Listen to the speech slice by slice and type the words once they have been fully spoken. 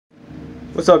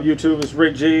What's up, YouTube? It's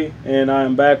Rick G, and I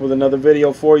am back with another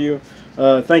video for you.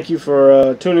 Thank you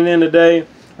for tuning in today.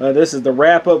 This is the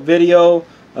wrap-up video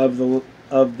of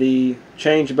the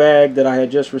change bag that I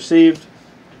had just received.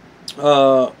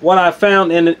 What I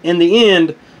found in the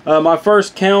end, my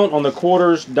first count on the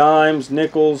quarters, dimes,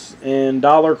 nickels, and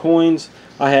dollar coins,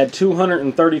 I had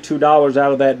 $232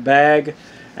 out of that bag.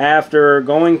 After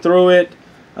going through it,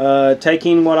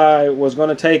 taking what I was going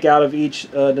to take out of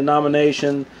each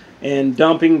denomination and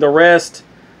dumping the rest,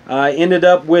 I ended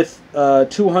up with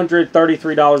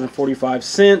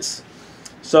 $233.45.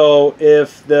 So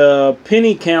if the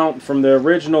penny count from the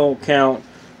original count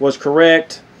was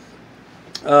correct,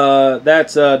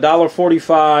 that's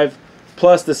 $1.45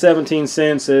 plus the 17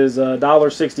 cents is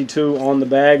 $1.62 on the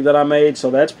bag that I made.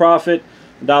 So that's profit.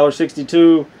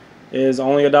 $1.62 is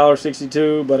only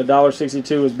 $1.62, but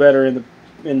 $1.62 is better in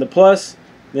the plus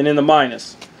than in the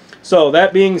minus. So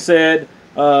that being said,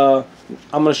 I'm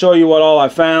going to show you what all I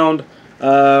found.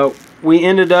 We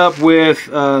ended up with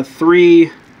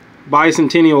 3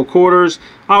 bicentennial quarters.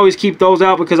 I always keep those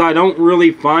out because I don't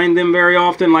really find them very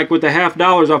often. Like with the half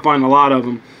dollars, I find a lot of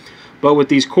them. But with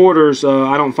these quarters,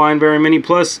 I don't find very many.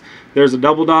 Plus, there's a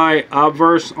double die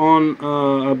obverse on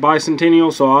a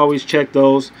bicentennial, so I always check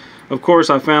those. Of course,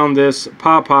 I found this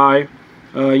Popeye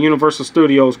Universal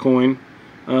Studios coin.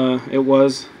 It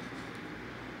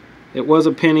was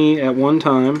a penny at one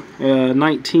time.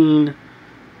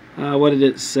 What did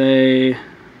it say?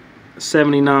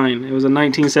 79. It was a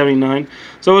 1979.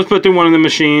 So it was put through one of the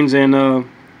machines and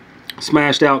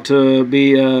smashed out to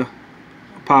be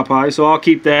Popeye. So I'll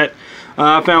keep that.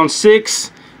 I found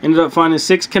 6. Ended up finding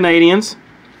 6 Canadians.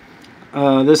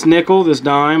 This nickel, this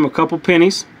dime, a couple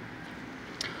pennies.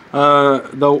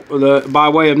 By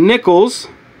way of nickels,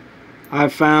 I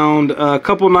found a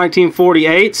couple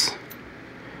 1948s.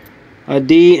 A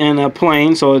D and a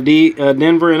plain, so a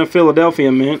Denver and a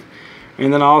Philadelphia mint,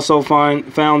 and then I also found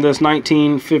this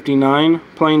 1959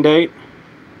 plain date,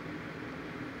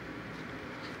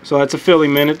 so that's a Philly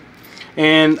minted.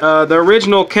 And the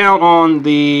original count on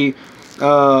the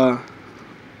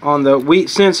wheat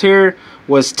cents here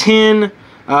was 10.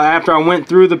 After I went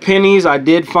through the pennies, I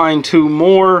did find 2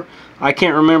 more. I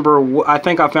can't remember. I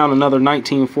think I found another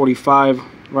 1945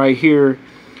 right here.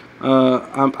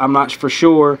 I'm not for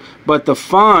sure, but the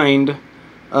find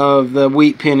of the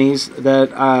wheat pennies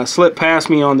that slipped past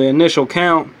me on the initial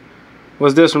count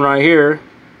was this one right here,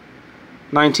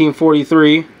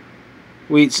 1943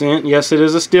 wheat cent. Yes, it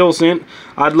is a steel cent.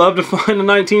 I'd love to find a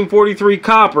 1943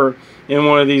 copper in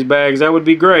one of these bags. That would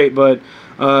be great, but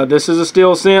this is a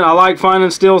steel cent. I like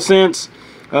finding steel cents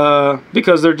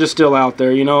because they're just still out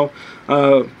there, you know.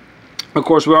 Of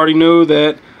course, we already knew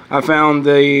that I found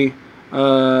the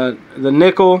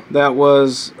nickel that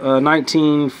was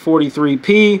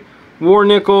 1943p war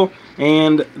nickel,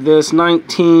 and this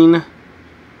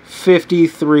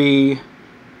 1953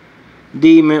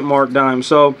 D mint mark dime.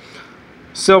 So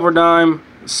silver dime,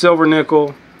 silver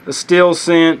nickel, a steel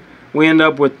cent. We end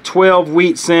up with 12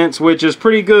 wheat cents, which is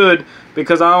pretty good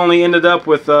because I only ended up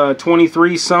with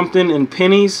 23 something in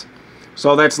pennies,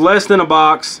 so that's less than a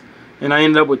box, and I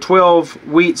ended up with 12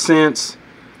 wheat cents.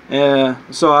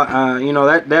 So you know,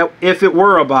 that if it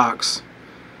were a box,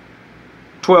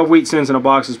 12 wheat cents in a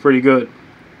box is pretty good.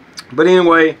 But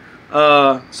anyway,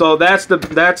 so that's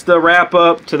the wrap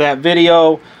up to that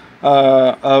video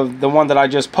of the one that I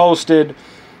just posted.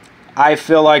 I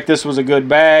feel like this was a good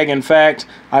bag. In fact,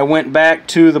 I went back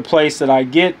to the place that I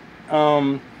get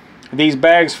these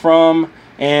bags from,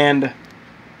 and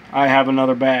I have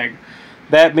another bag.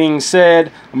 That being said,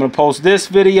 I'm going to post this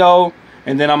video,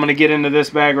 and then I'm going to get into this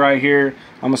bag right here.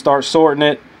 I'm going to start sorting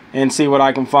it and see what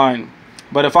I can find.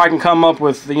 But if I can come up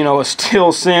with, you know, a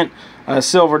steel cent, a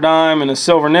silver dime, and a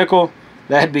silver nickel,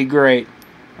 that'd be great.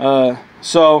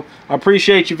 So I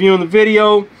appreciate you viewing the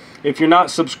video. If you're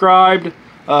not subscribed,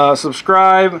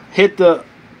 subscribe. Hit the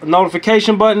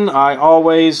notification button. I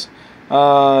always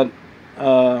put up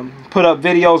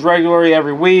videos regularly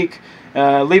every week.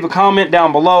 Leave a comment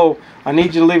down below. I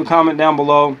need you to leave a comment down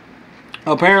below.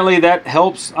 Apparently that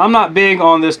helps. I'm not big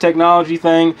on this technology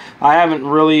thing. I haven't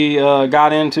really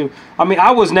got into. I mean, I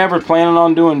was never planning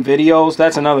on doing videos.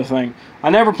 That's another thing.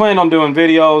 I never planned on doing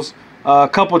videos. A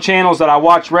couple channels that I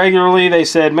watch regularly, they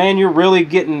said, "Man, you're really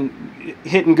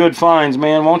hitting good finds,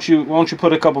 man. Won't you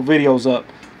put a couple videos up?"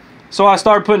 So I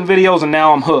started putting videos, and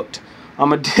now I'm hooked.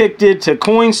 I'm addicted to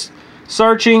coins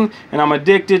searching, and I'm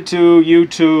addicted to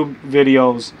YouTube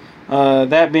videos.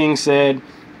 That being said,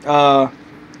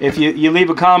 if you leave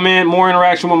a comment, more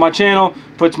interaction with my channel,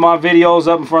 puts my videos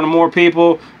up in front of more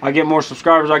people. I get more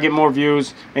subscribers, I get more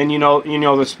views, and you know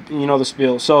the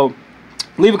spiel. So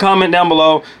Leave a comment down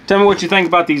below. Tell me what you think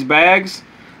about these bags,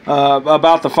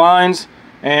 about the finds.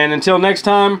 And until next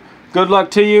time, good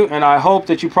luck to you, and I hope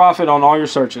that you profit on all your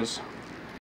searches.